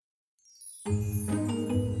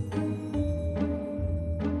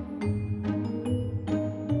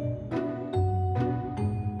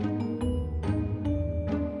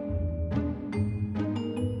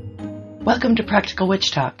Welcome to Practical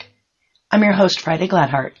Witch Talk. I'm your host, Friday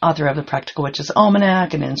Gladheart, author of the Practical Witch's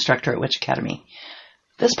Almanac and instructor at Witch Academy.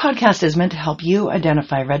 This podcast is meant to help you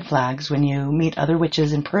identify red flags when you meet other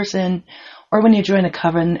witches in person or when you join a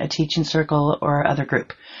coven, a teaching circle, or other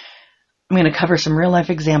group. I'm going to cover some real-life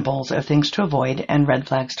examples of things to avoid and red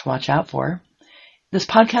flags to watch out for. This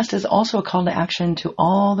podcast is also a call to action to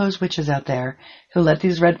all those witches out there who let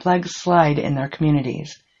these red flags slide in their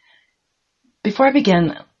communities. Before I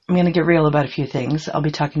begin, I'm going to get real about a few things. I'll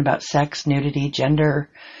be talking about sex, nudity, gender,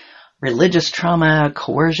 religious trauma,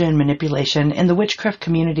 coercion, manipulation, and the witchcraft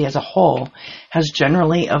community as a whole has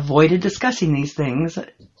generally avoided discussing these things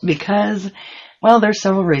because, well, there's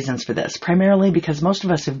several reasons for this. Primarily because most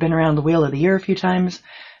of us who've been around the wheel of the year a few times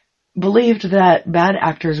believed that bad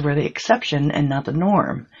actors were the exception and not the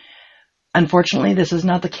norm. Unfortunately, this is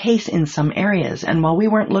not the case in some areas, and while we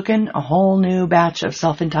weren't looking, a whole new batch of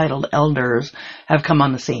self-entitled elders have come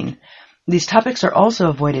on the scene. These topics are also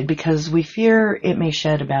avoided because we fear it may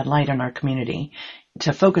shed a bad light on our community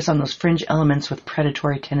to focus on those fringe elements with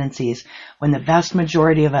predatory tendencies when the vast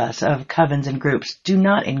majority of us, of covens and groups, do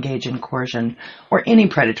not engage in coercion or any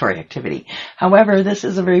predatory activity. However, this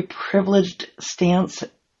is a very privileged stance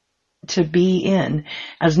to be in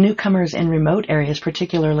as newcomers in remote areas,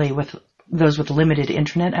 particularly with those with limited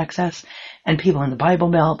internet access and people in the Bible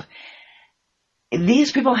Belt.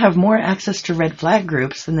 These people have more access to red flag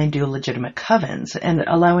groups than they do legitimate covens, and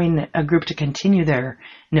allowing a group to continue their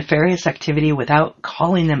nefarious activity without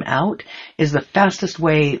calling them out is the fastest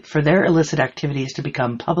way for their illicit activities to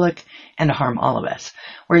become public and to harm all of us.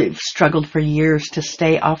 We've struggled for years to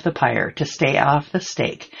stay off the pyre, to stay off the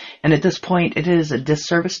stake, and at this point it is a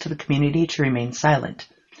disservice to the community to remain silent.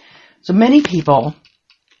 So many people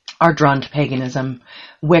are drawn to paganism,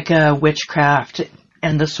 Wicca, witchcraft,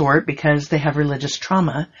 and the sort because they have religious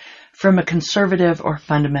trauma from a conservative or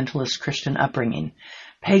fundamentalist Christian upbringing.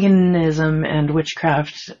 Paganism and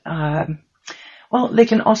witchcraft, they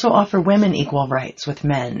can also offer women equal rights with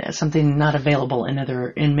men, something not available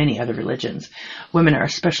in many other religions. Women are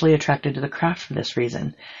especially attracted to the craft for this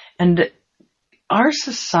reason. And our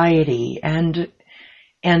society and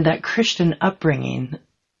that Christian upbringing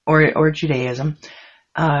or Judaism,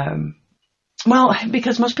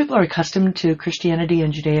 because most people are accustomed to Christianity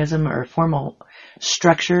and Judaism or formal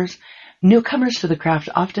structures, newcomers to the craft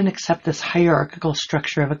often accept this hierarchical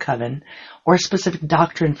structure of a coven or a specific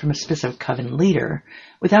doctrine from a specific coven leader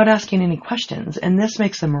without asking any questions, and this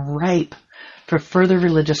makes them ripe for further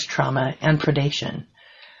religious trauma and predation.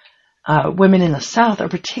 Women in the South are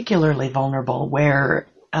particularly vulnerable, where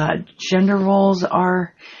gender roles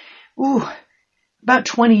are about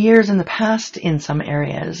 20 years in the past in some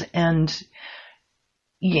areas, and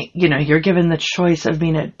you're given the choice of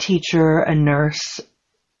being a teacher, a nurse,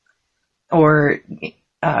 or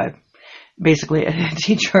basically a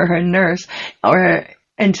teacher or a nurse, or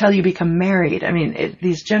until you become married. I mean,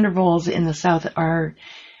 these gender roles in the South are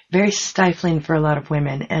very stifling for a lot of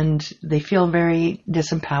women, and they feel very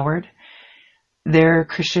disempowered. Their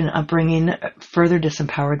Christian upbringing further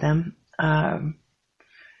disempowered them.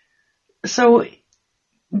 So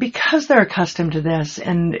because they're accustomed to this,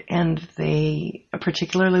 and they,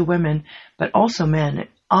 particularly women, but also men,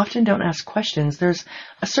 often don't ask questions, there's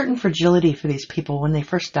a certain fragility for these people when they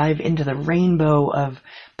first dive into the rainbow of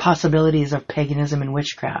possibilities of paganism and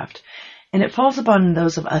witchcraft. And it falls upon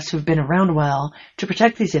those of us who've been around a while to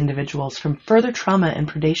protect these individuals from further trauma and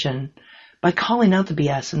predation by calling out the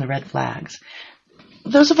BS and the red flags.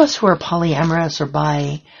 Those of us who are polyamorous or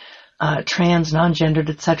bi, trans, non-gendered,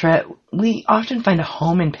 etc., we often find a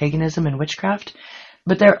home in paganism and witchcraft,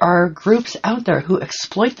 but there are groups out there who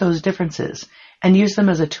exploit those differences and use them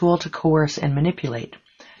as a tool to coerce and manipulate.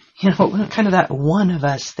 Kind of that one of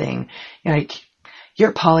us thing. Like,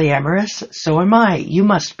 you're polyamorous, so am I. You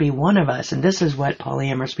must be one of us, and this is what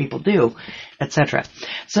polyamorous people do, etc.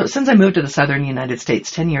 So since I moved to the southern United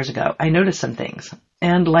States 10 years ago, I noticed some things.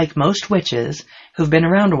 And like most witches who've been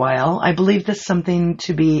around a while, I believe this something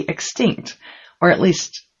to be extinct, or at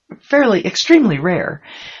least fairly extremely rare.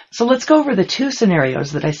 So let's go over the two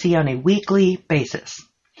scenarios that I see on a weekly basis.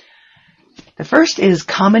 The first is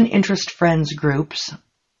common interest friends groups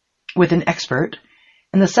with an expert,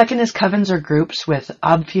 and the second is covens or groups with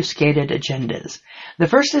obfuscated agendas. The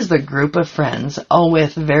first is the group of friends, all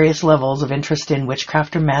with various levels of interest in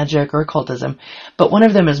witchcraft or magic or occultism, but one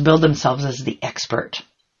of them has billed themselves as the expert.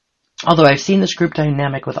 Although I've seen this group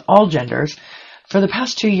dynamic with all genders, for the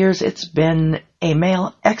past 2 years it's been a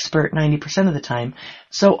male expert 90% of the time.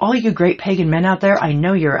 So all you great pagan men out there, I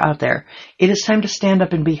know you're out there. It is time to stand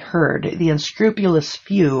up and be heard. The unscrupulous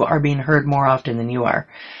few are being heard more often than you are.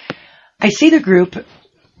 I see the group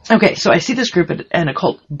Okay, so I see this group at an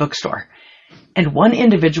occult bookstore, and one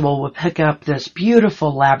individual will pick up this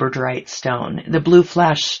beautiful labradorite stone. The blue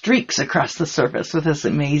flash streaks across the surface with this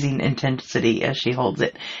amazing intensity as she holds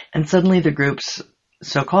it, and suddenly the group's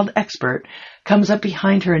so-called expert comes up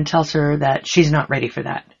behind her and tells her that she's not ready for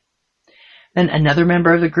that. Then another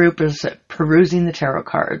member of the group is perusing the tarot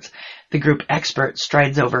cards. The group expert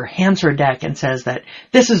strides over, hands her a deck, and says that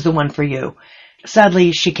this is the one for you.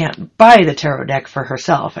 Sadly, she can't buy the tarot deck for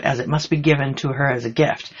herself, as it must be given to her as a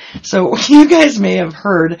gift. So you guys may have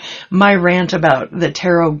heard my rant about the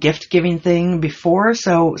tarot gift-giving thing before,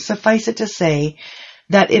 so suffice it to say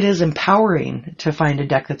that it is empowering to find a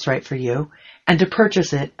deck that's right for you and to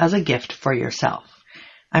purchase it as a gift for yourself.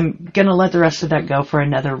 I'm going to let the rest of that go for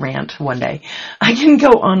another rant one day. I can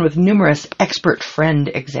go on with numerous expert friend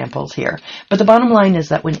examples here, but the bottom line is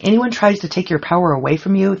that when anyone tries to take your power away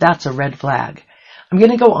from you, that's a red flag. I'm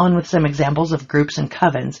going to go on with some examples of groups and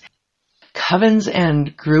covens. Covens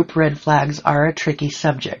and group red flags are a tricky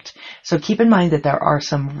subject, so keep in mind that there are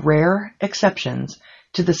some rare exceptions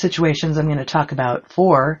to the situations I'm going to talk about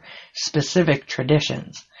for specific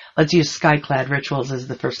traditions. Let's use sky-clad rituals as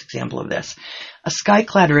the first example of this. A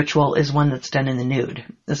sky-clad ritual is one that's done in the nude.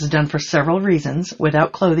 This is done for several reasons.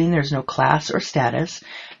 Without clothing, there's no class or status.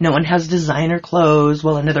 No one has designer clothes,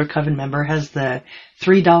 while another coven member has the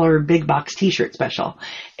 $3 big box t-shirt special.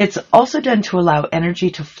 It's also done to allow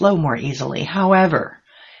energy to flow more easily. However,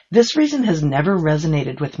 this reason has never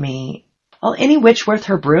resonated with me. Well, any witch worth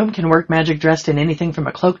her broom can work magic dressed in anything from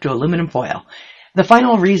a cloak to aluminum foil. The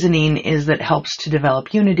final reasoning is that it helps to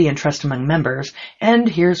develop unity and trust among members, and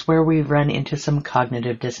here's where we run into some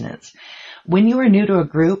cognitive dissonance. When you are new to a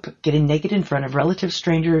group, getting naked in front of relative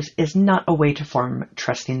strangers is not a way to form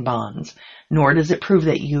trusting bonds, nor does it prove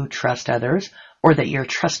that you trust others or that you're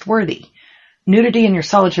trustworthy. Nudity in your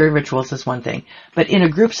solitary rituals is one thing, but in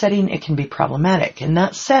a group setting it can be problematic. And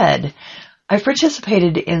that said, I've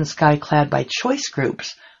participated in sky-clad by choice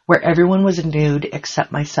groups where everyone was nude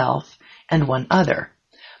except myself and one other.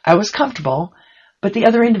 I was comfortable, but the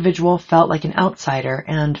other individual felt like an outsider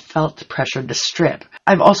and felt pressured to strip.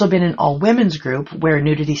 I've also been in all women's group where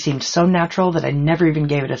nudity seemed so natural that I never even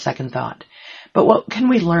gave it a second thought. But what can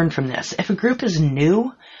we learn from this? If a group is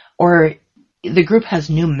new, or the group has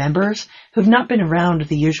new members who've not been around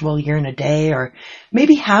the usual year and a day, or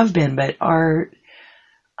maybe have been but are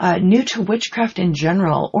new to witchcraft in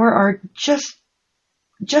general, or are just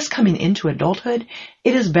coming into adulthood,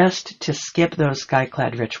 it is best to skip those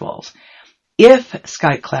sky-clad rituals. If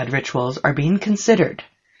sky-clad rituals are being considered,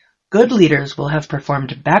 good leaders will have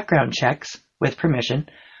performed background checks, with permission,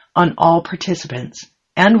 on all participants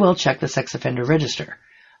and will check the sex offender register.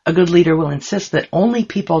 A good leader will insist that only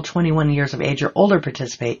people 21 years of age or older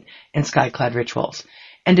participate in sky-clad rituals,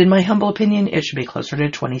 and in my humble opinion, it should be closer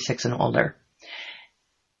to 26 and older.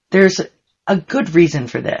 There's a good reason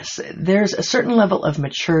for this. There's a certain level of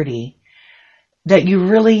maturity that you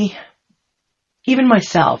really, even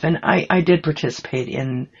myself, and I did participate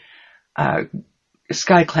in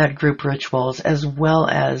sky-clad group rituals as well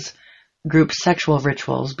as group sexual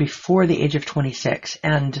rituals before the age of 26,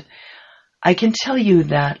 and I can tell you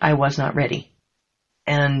that I was not ready,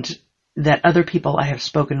 and that other people I have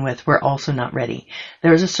spoken with were also not ready.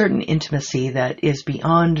 There is a certain intimacy that is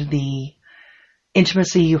beyond the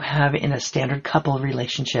intimacy you have in a standard couple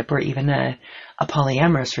relationship or even a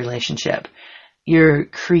polyamorous relationship. You're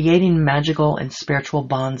creating magical and spiritual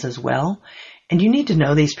bonds as well, and you need to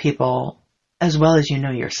know these people as well as you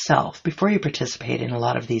know yourself before you participate in a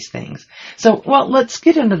lot of these things. So, let's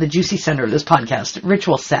get into the juicy center of this podcast,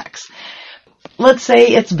 ritual sex. Let's say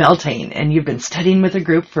it's Beltane, and you've been studying with a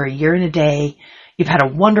group for a year and a day. You've had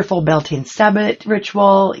a wonderful Beltane Sabbath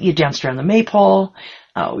ritual. You danced around the maypole.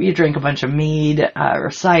 You drank a bunch of mead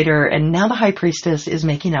or cider, and now the high priestess is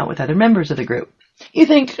making out with other members of the group. You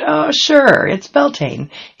think, oh, sure, it's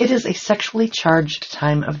Beltane. It is a sexually charged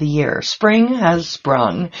time of the year. Spring has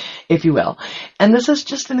sprung, if you will. And this is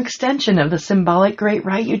just an extension of the symbolic great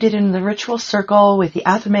rite you did in the ritual circle with the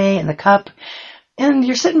athame and the cup. And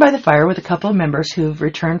you're sitting by the fire with a couple of members who've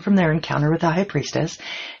returned from their encounter with the high priestess,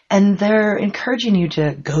 and they're encouraging you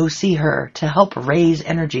to go see her to help raise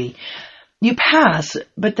energy. You pass,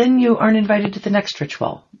 but then you aren't invited to the next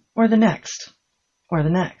ritual, or the next, or the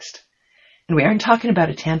next. And we aren't talking about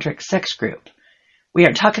a tantric sex group. We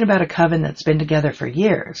aren't talking about a coven that's been together for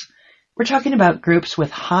years. We're talking about groups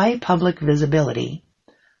with high public visibility,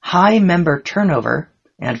 high member turnover,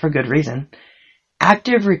 and for good reason,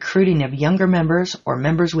 active recruiting of younger members or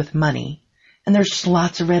members with money. And there's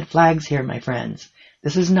lots of red flags here, my friends.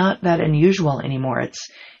 This is not that unusual anymore.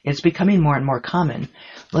 It's becoming more and more common.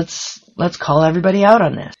 Let's call everybody out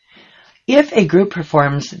on this. If a group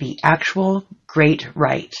performs the actual great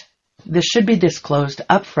rite, this should be disclosed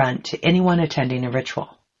up front to anyone attending a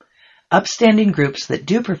ritual. Upstanding groups that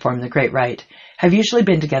do perform the great rite have usually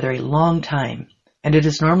been together a long time, and it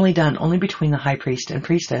is normally done only between the high priest and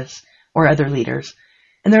priestess or other leaders,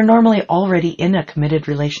 and they're normally already in a committed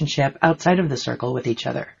relationship outside of the circle with each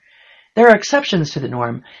other. There are exceptions to the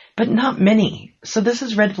norm, but not many, so this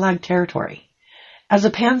is red flag territory. As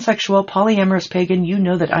a pansexual, polyamorous pagan, you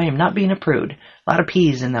know that I am not being a prude. A lot of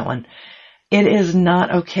P's in that one. It is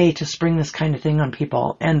not okay to spring this kind of thing on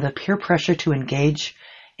people, and the peer pressure to engage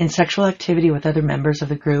in sexual activity with other members of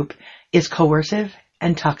the group is coercive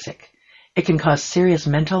and toxic. It can cause serious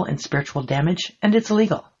mental and spiritual damage, and it's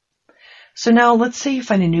illegal. So now let's say you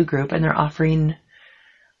find a new group and they're offering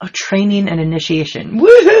a training and initiation.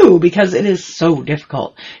 Woohoo! Because it is so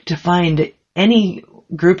difficult to find any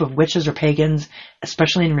group of witches or pagans,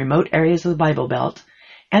 especially in remote areas of the Bible Belt,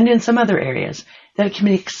 and in some other areas, that it can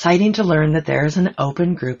be exciting to learn that there is an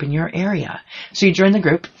open group in your area. So you join the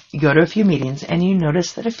group, you go to a few meetings, and you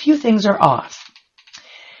notice that a few things are off.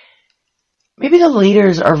 Maybe the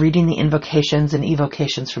leaders are reading the invocations and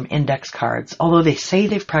evocations from index cards, although they say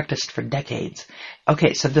they've practiced for decades.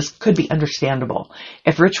 Okay, so this could be understandable.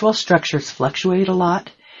 If ritual structures fluctuate a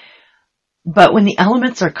lot, but when the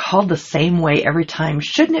elements are called the same way every time,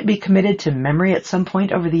 shouldn't it be committed to memory at some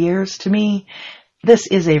point over the years? To me, this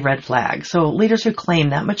is a red flag. So leaders who claim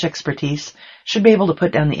that much expertise should be able to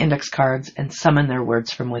put down the index cards and summon their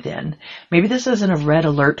words from within. Maybe this isn't a red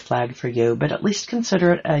alert flag for you, but at least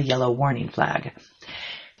consider it a yellow warning flag.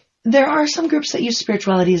 There are some groups that use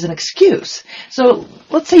spirituality as an excuse. So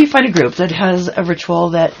let's say you find a group that has a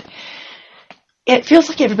ritual that it feels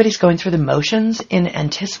like everybody's going through the motions in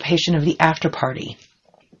anticipation of the after party.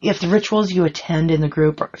 If the rituals you attend in the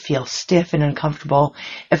group feel stiff and uncomfortable,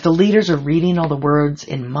 if the leaders are reading all the words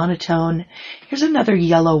in monotone, here's another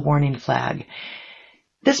yellow warning flag.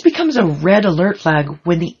 This becomes a red alert flag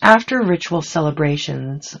when the after ritual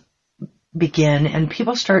celebrations begin and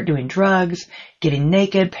people start doing drugs, getting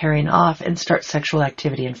naked, pairing off, and start sexual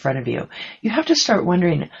activity in front of you. You have to start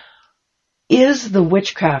wondering, is the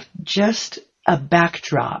witchcraft just a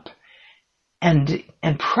backdrop and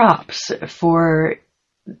props for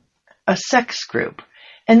a sex group?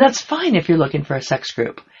 And that's fine if you're looking for a sex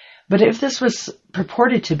group. But if this was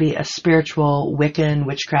purported to be a spiritual, Wiccan,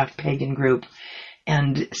 witchcraft, pagan group,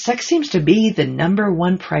 and sex seems to be the number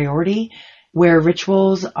one priority, where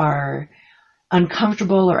rituals are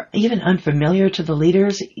uncomfortable or even unfamiliar to the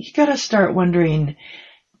leaders, you gotta start wondering,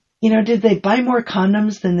 did they buy more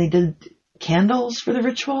condoms than they did candles for the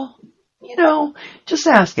ritual? Just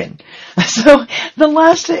asking. So the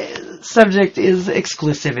last subject is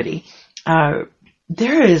exclusivity.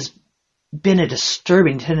 There has been a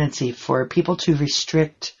disturbing tendency for people to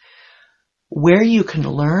restrict where you can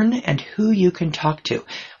learn and who you can talk to.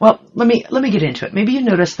 Well, let me get into it. Maybe you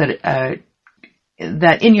notice that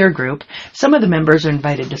in your group, some of the members are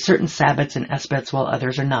invited to certain Sabbats and Esbats while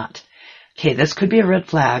others are not. Okay, this could be a red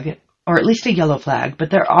flag, or at least a yellow flag,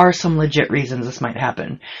 but there are some legit reasons this might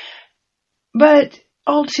happen. But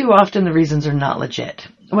all too often the reasons are not legit.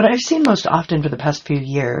 What I've seen most often for the past few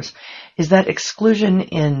years is that exclusion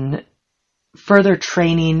in further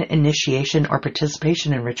training, initiation, or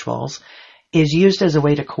participation in rituals is used as a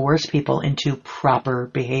way to coerce people into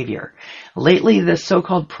proper behavior. Lately, this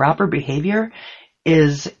so-called proper behavior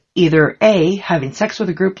is either A, having sex with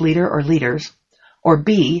a group leader or leaders, or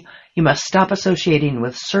B, you must stop associating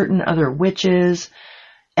with certain other witches,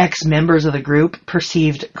 ex-members of the group,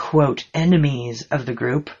 perceived, quote, enemies of the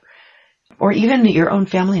group, or even your own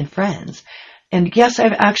family and friends. And yes,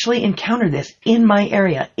 I've actually encountered this in my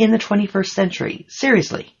area in the 21st century.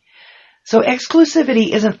 Seriously. So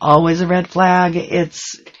exclusivity isn't always a red flag.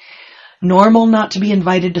 It's normal not to be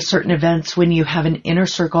invited to certain events when you have an inner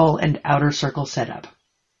circle and outer circle set up.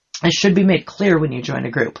 It should be made clear when you join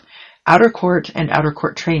a group. Outer court and outer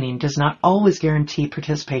court training does not always guarantee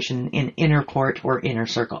participation in inner court or inner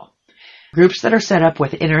circle. Groups that are set up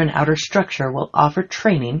with inner and outer structure will offer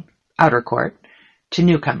training, outer court, to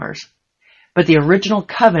newcomers. But the original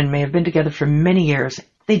coven may have been together for many years.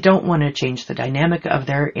 They don't want to change the dynamic of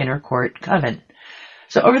their inner court coven.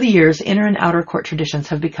 So over the years, inner and outer court traditions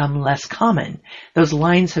have become less common. Those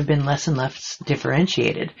lines have been less and less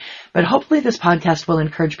differentiated. But hopefully this podcast will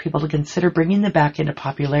encourage people to consider bringing them back into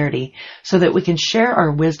popularity so that we can share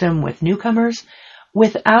our wisdom with newcomers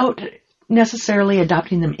without necessarily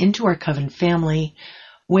adopting them into our coven family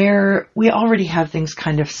where we already have things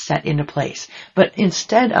kind of set into place, but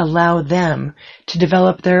instead allow them to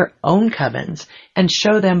develop their own covens and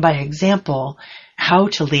show them by example how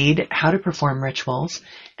to lead, how to perform rituals,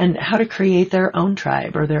 and how to create their own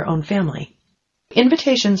tribe or their own family.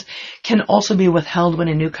 Invitations can also be withheld when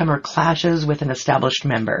a newcomer clashes with an established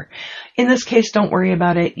member. In this case, don't worry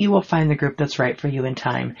about it. You will find the group that's right for you in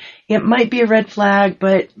time. It might be a red flag,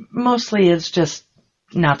 but mostly it's just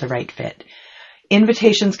not the right fit.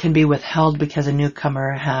 Invitations can be withheld because a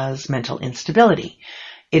newcomer has mental instability.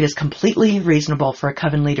 It is completely reasonable for a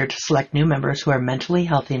coven leader to select new members who are mentally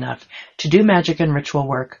healthy enough to do magic and ritual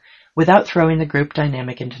work without throwing the group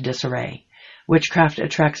dynamic into disarray. Witchcraft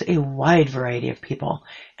attracts a wide variety of people,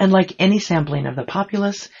 and like any sampling of the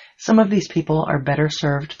populace, some of these people are better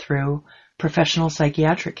served through professional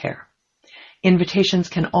psychiatric care. Invitations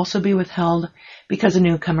can also be withheld because a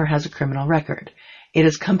newcomer has a criminal record. It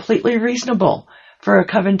is completely reasonable for a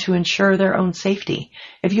coven to ensure their own safety.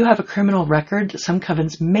 If you have a criminal record, some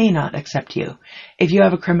covens may not accept you. If you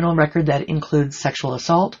have a criminal record that includes sexual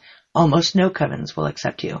assault, almost no covens will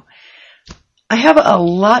accept you. I have a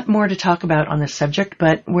lot more to talk about on this subject,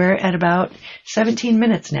 but we're at about 17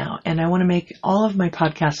 minutes now, and I want to make all of my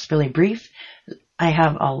podcasts really brief. I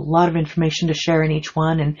have a lot of information to share in each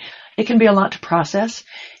one, and it can be a lot to process.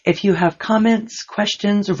 If you have comments,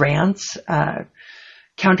 questions, rants,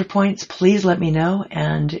 counterpoints, please let me know,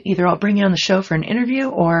 and either I'll bring you on the show for an interview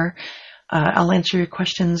or I'll answer your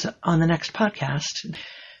questions on the next podcast.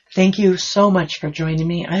 Thank you so much for joining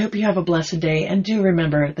me. I hope you have a blessed day, and do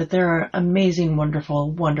remember that there are amazing,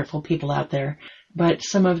 wonderful, wonderful people out there, but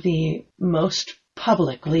some of the most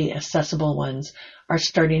publicly accessible ones are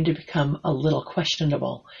starting to become a little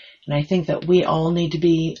questionable. And I think that we all need to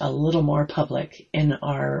be a little more public in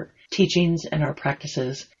our teachings and our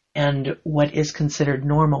practices and what is considered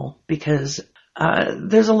normal, because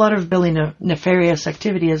there's a lot of billing of nefarious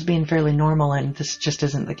activity as being fairly normal, and this just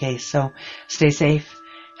isn't the case. So stay safe.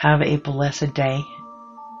 Have a blessed day.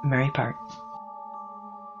 Mary Part.